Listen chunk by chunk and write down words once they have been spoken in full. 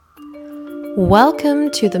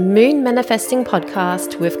Welcome to the Moon Manifesting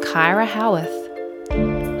Podcast with Kyra Howarth.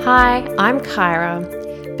 Hi, I'm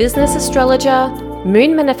Kyra, business astrologer,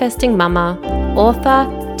 moon manifesting mama,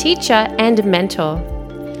 author, teacher, and mentor.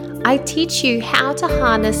 I teach you how to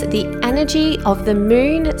harness the energy of the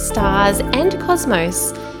moon, stars, and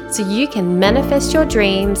cosmos so you can manifest your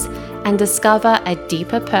dreams and discover a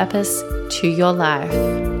deeper purpose to your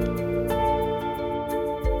life.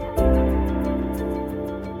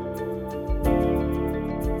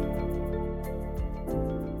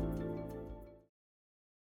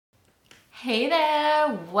 Hey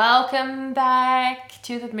there, welcome back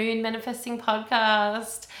to the Moon Manifesting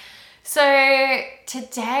Podcast. So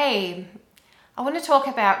today I want to talk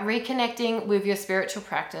about reconnecting with your spiritual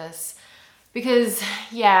practice because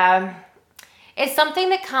it's something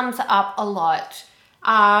that comes up a lot.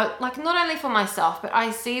 Like not only for myself, but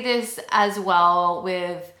I see this as well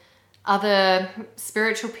with other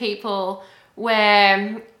spiritual people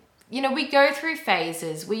where we go through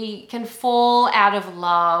phases. We can fall out of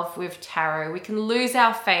love with tarot. We can lose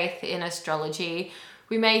our faith in astrology.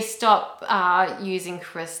 We may stop using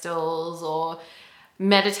crystals or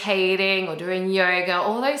meditating or doing yoga,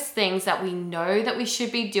 all those things that we know that we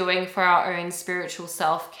should be doing for our own spiritual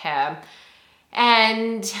self-care.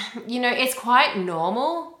 And, it's quite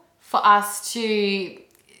normal for us to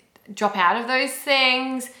drop out of those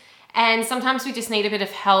things. And sometimes we just need a bit of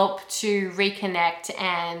help to reconnect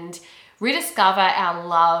and rediscover our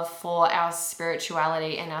love for our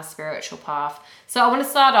spirituality and our spiritual path. So I want to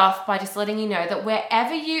start off by just letting you know that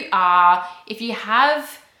wherever you are, if you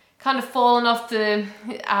have kind of fallen off the,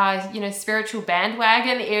 spiritual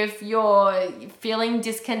bandwagon, if you're feeling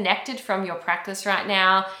disconnected from your practice right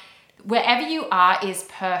now, wherever you are is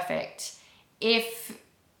perfect.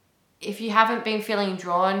 If you haven't been feeling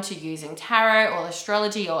drawn to using tarot or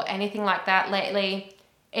astrology or anything like that lately,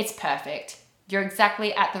 it's perfect. You're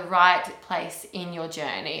exactly at the right place in your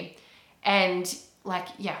journey. And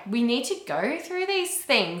we need to go through these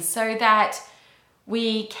things so that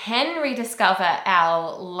we can rediscover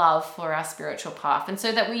our love for our spiritual path and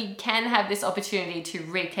so that we can have this opportunity to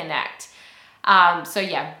reconnect.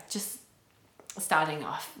 Just starting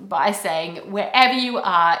off by saying wherever you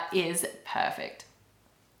are is perfect.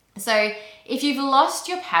 So if you've lost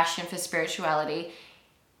your passion for spirituality,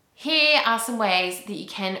 here are some ways that you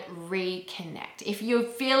can reconnect. If you're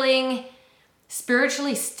feeling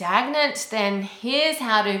spiritually stagnant, then here's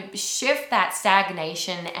how to shift that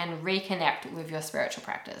stagnation and reconnect with your spiritual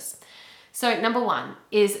practice. So number one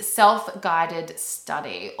is self-guided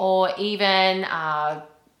study, or even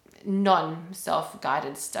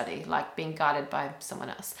non-self-guided study, like being guided by someone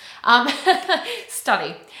else.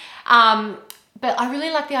 Study. But I really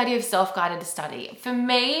like the idea of self-guided study. For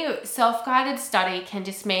me, self-guided study can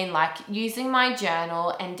just mean like using my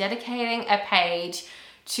journal and dedicating a page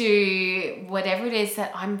to whatever it is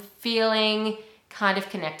that I'm feeling kind of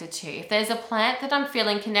connected to. If there's a plant that I'm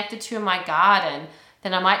feeling connected to in my garden,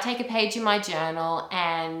 then I might take a page in my journal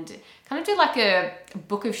and kind of do like a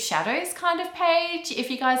book of shadows kind of page, if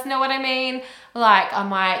you guys know what I mean. Like I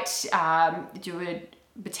might do a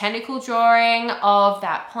botanical drawing of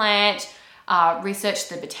that plant, research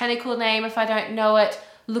the botanical name if I don't know it,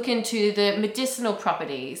 look into the medicinal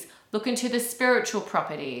properties, look into the spiritual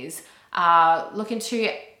properties, look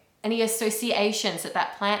into any associations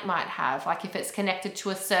that plant might have, like if it's connected to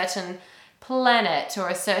a certain planet or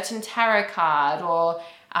a certain tarot card, or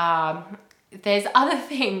there's other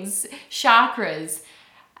things, chakras.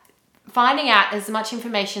 Finding out as much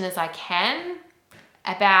information as I can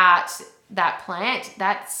about that plant,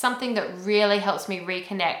 that's something that really helps me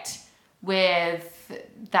reconnect with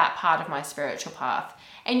that part of my spiritual path.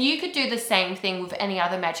 And you could do the same thing with any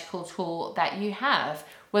other magical tool that you have,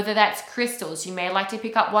 whether that's crystals. You may like to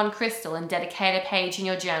pick up one crystal and dedicate a page in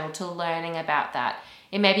your journal to learning about that.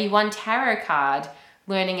 It may be one tarot card,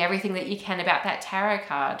 learning everything that you can about that tarot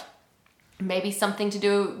card. Maybe something to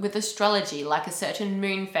do with astrology, like a certain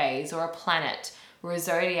moon phase or a planet or a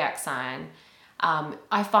zodiac sign.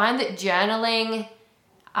 I find that journaling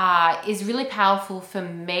is really powerful for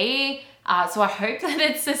me. So I hope that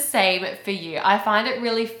it's the same for you. I find it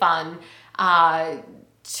really fun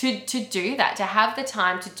to do that, to have the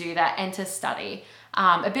time to do that and to study.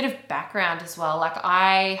 A bit of background as well. Like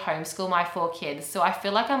I homeschool my 4 kids, so I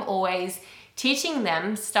feel like I'm always teaching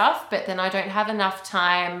them stuff, but then I don't have enough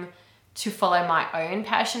time to follow my own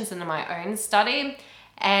passions and my own study.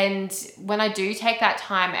 And when I do take that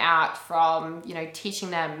time out from,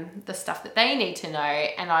 teaching them the stuff that they need to know,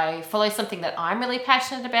 and I follow something that I'm really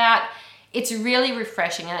passionate about, it's really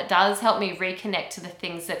refreshing, and it does help me reconnect to the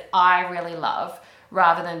things that I really love,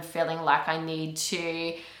 rather than feeling like I need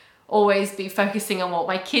to always be focusing on what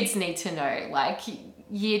my kids need to know, like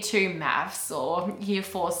year 2 maths or year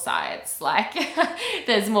 4 science. Like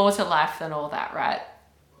there's more to life than all that, right?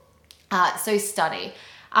 So study.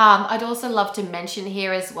 I'd also love to mention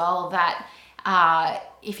here as well that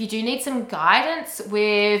if you do need some guidance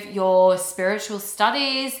with your spiritual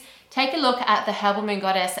studies, take a look at the Herbal Moon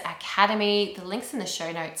Goddess Academy. The link's in the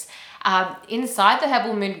show notes. Inside the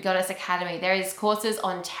Herbal Moon Goddess Academy, there is courses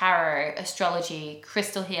on tarot, astrology,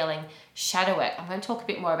 crystal healing, shadow work. I'm going to talk a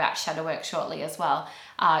bit more about shadow work shortly as well.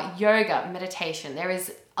 Yoga, meditation. There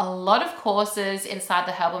is a lot of courses inside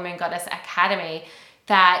the Herbal Moon Goddess Academy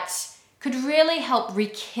that could really help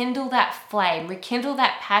rekindle that flame, rekindle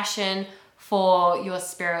that passion for your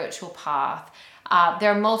spiritual path.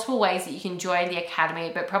 There are multiple ways that you can join the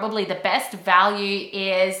Academy, but probably the best value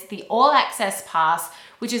is the All Access Pass,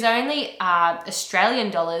 which is only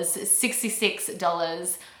Australian dollars,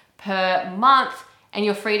 $66 per month, and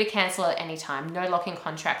you're free to cancel at any time, no locking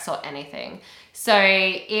contracts or anything. So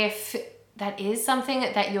if that is something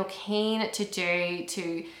that you're keen to do,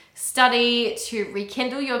 to study, to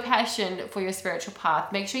rekindle your passion for your spiritual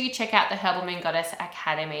path, make sure you check out the Herbal Moon Goddess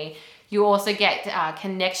Academy. You also get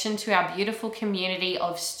connection to our beautiful community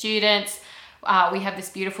of students. We have this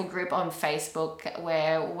beautiful group on Facebook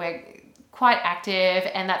where we're quite active,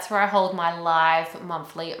 and that's where I hold my live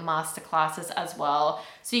monthly masterclasses as well.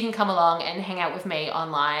 So you can come along and hang out with me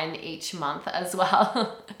online each month as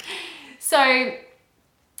well. So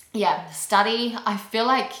yeah, study. I feel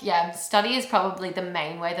like, study is probably the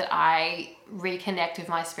main way that I reconnect with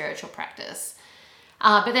my spiritual practice.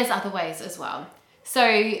 But there's other ways as well.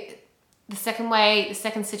 So the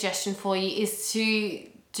second suggestion for you is to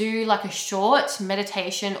do like a short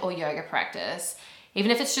meditation or yoga practice,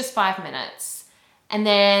 even if it's just 5 minutes, and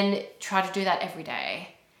then try to do that every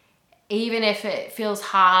day. Even if it feels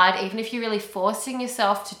hard, even if you're really forcing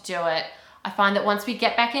yourself to do it, I find that once we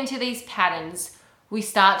get back into these patterns, we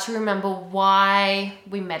start to remember why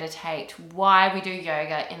we meditate, why we do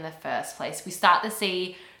yoga in the first place. We start to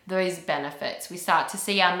see those benefits. We start to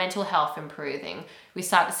see our mental health improving. We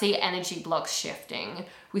start to see energy blocks shifting.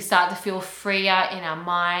 We start to feel freer in our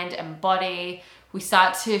mind and body. We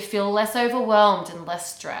start to feel less overwhelmed and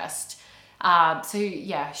less stressed.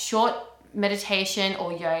 Short meditation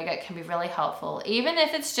or yoga can be really helpful. Even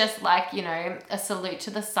if it's just like, a salute to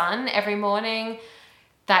the sun every morning,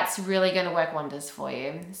 that's really going to work wonders for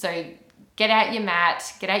you. So get out your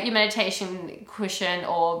mat, get out your meditation cushion,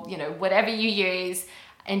 or, whatever you use,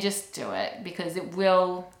 and just do it, because it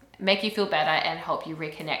will make you feel better and help you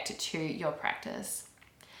reconnect to your practice.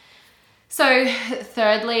 So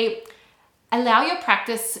thirdly, allow your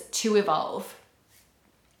practice to evolve.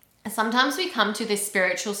 Sometimes we come to this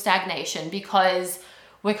spiritual stagnation because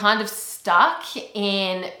we're kind of stuck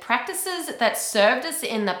in practices that served us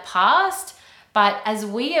in the past, but as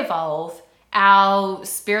we evolve, our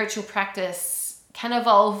spiritual practice can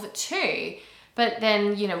evolve too. But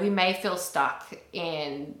then, we may feel stuck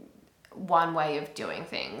in one way of doing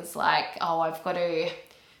things. Like, I've got to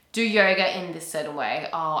do yoga in this certain way.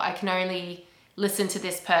 I can only listen to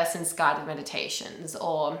this person's guided meditations,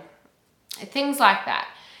 or things like that.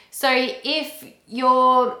 So if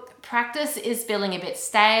your practice is feeling a bit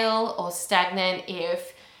stale or stagnant,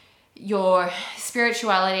 if your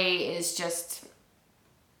spirituality is just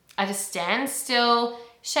at a standstill,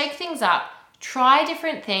 shake things up. Try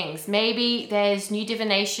different things. Maybe there's new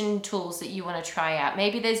divination tools that you want to try out.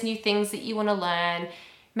 Maybe there's new things that you want to learn.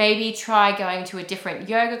 Maybe try going to a different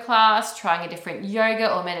yoga class, trying a different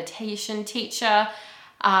yoga or meditation teacher.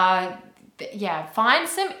 Find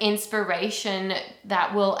some inspiration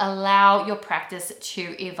that will allow your practice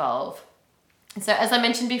to evolve. So as I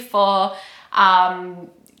mentioned before, the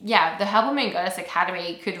Herbal Moon Goddess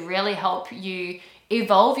Academy could really help you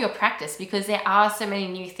evolve your practice, because there are so many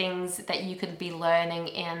new things that you could be learning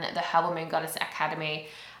in the Herbal Moon Goddess Academy.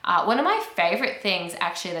 One of my favorite things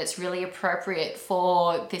actually that's really appropriate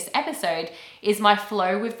for this episode is my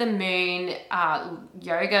Flow with the Moon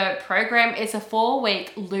yoga program. It's a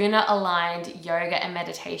 4-week lunar aligned yoga and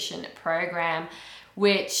meditation program,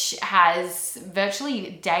 which has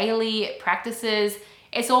virtually daily practices.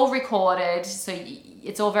 It's all recorded, so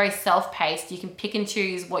it's all very self-paced. You can pick and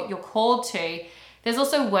choose what you're called to. There's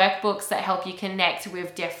also workbooks that help you connect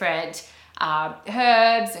with different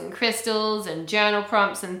herbs and crystals and journal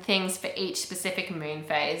prompts and things for each specific moon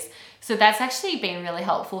phase. So that's actually been really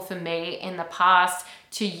helpful for me in the past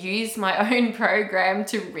to use my own program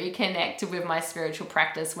to reconnect with my spiritual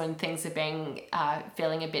practice when things are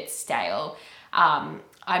feeling a bit stale.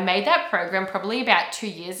 I made that program probably about 2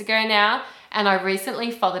 years ago now, and I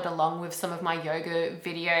recently followed along with some of my yoga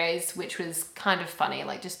videos, which was kind of funny,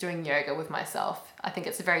 like just doing yoga with myself. I think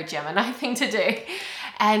it's a very Gemini thing to do.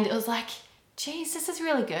 And it was like, geez, this is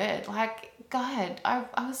really good. Like, God,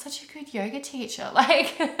 I was such a good yoga teacher.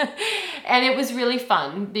 Like, and it was really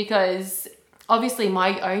fun because obviously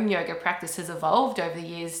my own yoga practice has evolved over the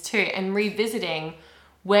years too, and revisiting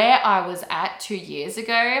where I was at 2 years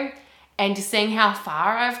ago and just seeing how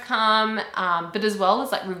far I've come, but as well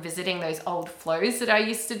as like revisiting those old flows that I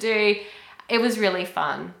used to do, it was really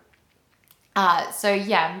fun. So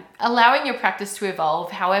yeah, allowing your practice to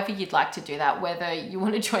evolve however you'd like to do that, whether you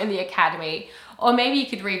want to join the academy or maybe you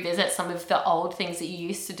could revisit some of the old things that you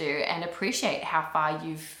used to do and appreciate how far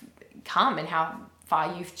you've come and how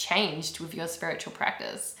far you've changed with your spiritual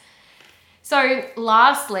practice. So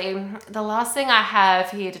lastly, the last thing I have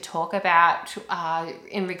here to talk about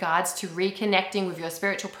in regards to reconnecting with your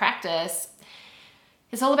spiritual practice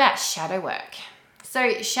is all about shadow work.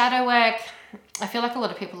 So shadow work, I feel like a lot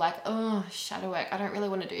of people are like, oh, shadow work, I don't really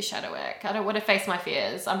want to do shadow work. I don't want to face my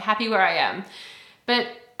fears. I'm happy where I am. But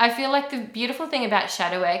I feel like the beautiful thing about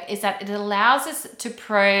shadow work is that it allows us to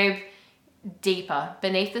probe deeper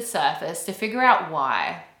beneath the surface to figure out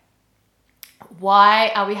why.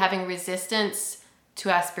 Why are we having resistance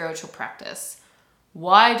to our spiritual practice?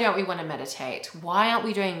 Why don't we want to meditate? Why aren't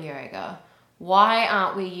we doing yoga? Why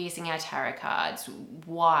aren't we using our tarot cards?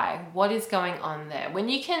 Why? What is going on there? When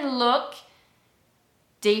you can look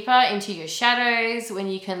deeper into your shadows, when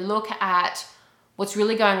you can look at what's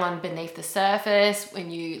really going on beneath the surface,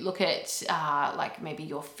 when you look at like maybe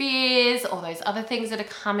your fears or those other things that are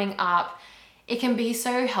coming up, it can be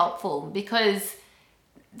so helpful because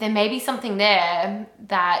there may be something there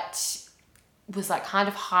that was like kind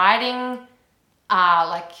of hiding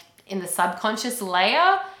like in the subconscious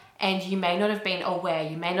layer, and you may not have been aware,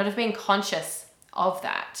 you may not have been conscious of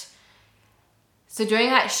that. So doing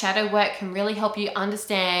that shadow work can really help you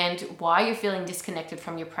understand why you're feeling disconnected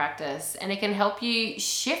from your practice, and it can help you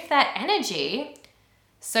shift that energy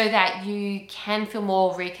so that you can feel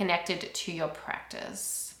more reconnected to your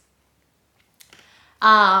practice.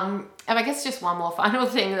 And I guess just one more final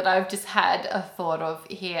thing that I've just had a thought of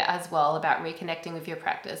here as well about reconnecting with your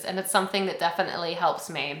practice, and it's something that definitely helps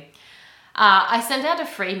me. I send out a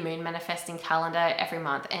free moon manifesting calendar every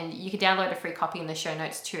month, and you can download a free copy in the show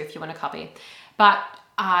notes too if you want a copy. But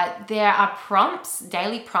there are prompts,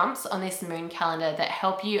 daily prompts on this moon calendar that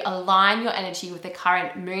help you align your energy with the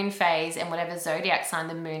current moon phase and whatever zodiac sign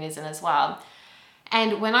the moon is in as well.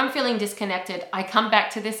 And when I'm feeling disconnected, I come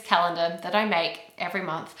back to this calendar that I make every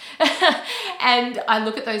month and I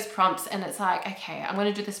look at those prompts and it's like, okay, I'm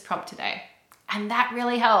going to do this prompt today. And that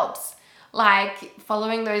really helps. Like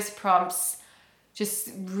following those prompts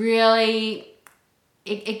just really,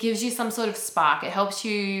 it gives you some sort of spark. It helps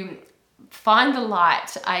you find the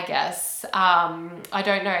light, I guess. I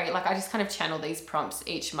don't know, like I just kind of channel these prompts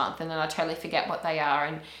each month and then I totally forget what they are.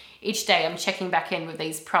 And each day I'm checking back in with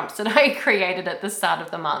these prompts that I created at the start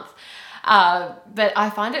of the month. But I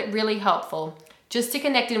find it really helpful just to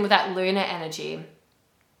connect in with that lunar energy.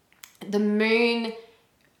 The moon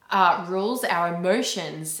rules our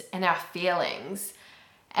emotions and our feelings.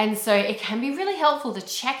 And so it can be really helpful to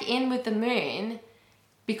check in with the moon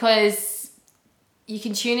because you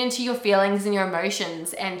can tune into your feelings and your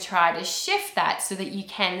emotions and try to shift that so that you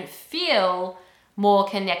can feel more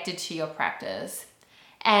connected to your practice.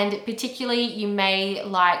 And particularly you may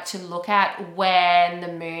like to look at when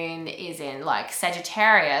the moon is in like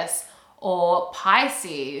Sagittarius or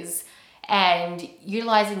Pisces and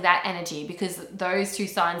utilizing that energy, because those two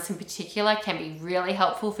signs in particular can be really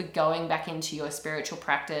helpful for going back into your spiritual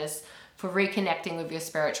practice, for reconnecting with your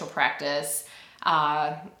spiritual practice.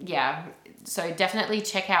 So definitely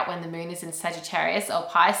check out when the moon is in Sagittarius or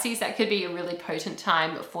Pisces. That could be a really potent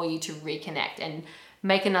time for you to reconnect and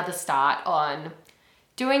make another start on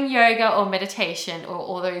doing yoga or meditation or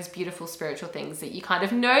all those beautiful spiritual things that you kind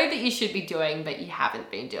of know that you should be doing, but you haven't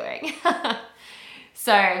been doing.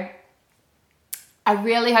 So I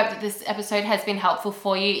really hope that this episode has been helpful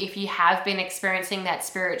for you. If you have been experiencing that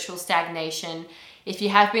spiritual stagnation, if you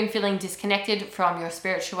have been feeling disconnected from your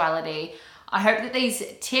spirituality, I hope that these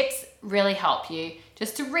tips really help you.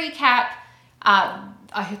 Just to recap,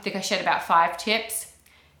 I think I shared about 5 tips.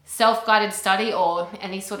 Self-guided study or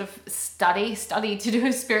any sort of study to do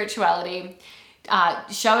with spirituality,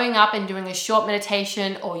 showing up and doing a short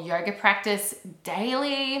meditation or yoga practice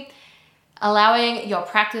daily, allowing your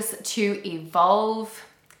practice to evolve,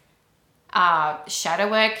 shadow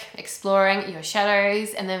work, exploring your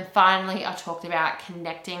shadows, and then finally I talked about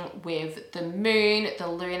connecting with the moon, the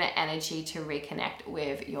lunar energy, to reconnect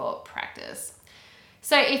with your practice.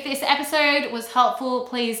 So if this episode was helpful,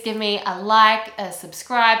 please give me a like, a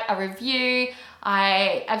subscribe, a review.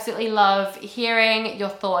 I absolutely love hearing your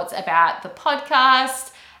thoughts about the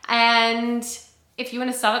podcast. And if you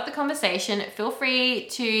want to start up the conversation, feel free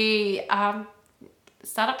to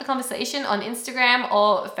start up the conversation on Instagram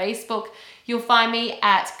or Facebook. You'll find me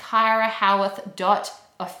at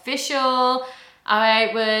kyrahowarth.official. I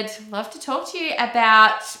would love to talk to you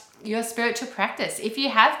about your spiritual practice. If you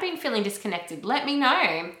have been feeling disconnected, let me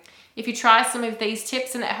know. If you try some of these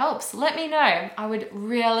tips and it helps, let me know. I would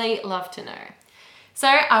really love to know. So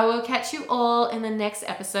I will catch you all in the next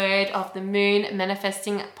episode of the Moon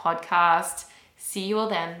Manifesting Podcast. See you all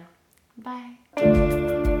then. Bye.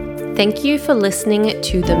 Thank you for listening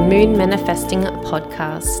to the Moon Manifesting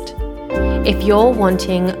Podcast. If you're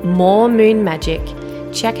wanting more moon magic,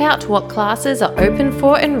 check out what classes are open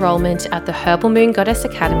for enrollment at the Herbal Moon Goddess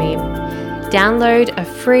Academy. Download a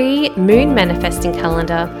free moon manifesting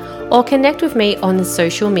calendar or connect with me on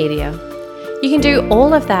social media. You can do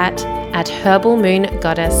all of that at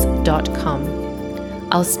herbalmoongoddess.com.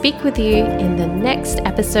 I'll speak with you in the next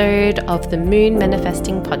episode of the Moon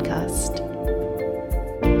Manifesting Podcast.